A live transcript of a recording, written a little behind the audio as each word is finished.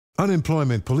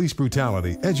Unemployment, police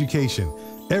brutality, education.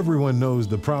 Everyone knows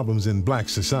the problems in black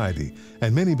society,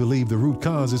 and many believe the root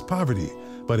cause is poverty.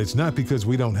 But it's not because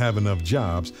we don't have enough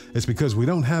jobs, it's because we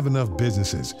don't have enough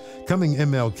businesses. Coming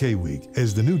MLK Week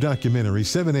is the new documentary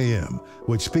 7 a.m.,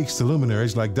 which speaks to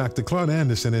luminaries like Dr. Claude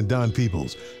Anderson and Don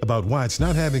Peoples about why it's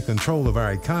not having control of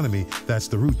our economy that's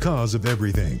the root cause of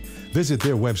everything. Visit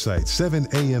their website,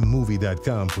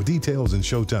 7ammovie.com, for details and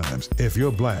showtimes. If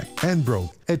you're black and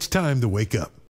broke, it's time to wake up.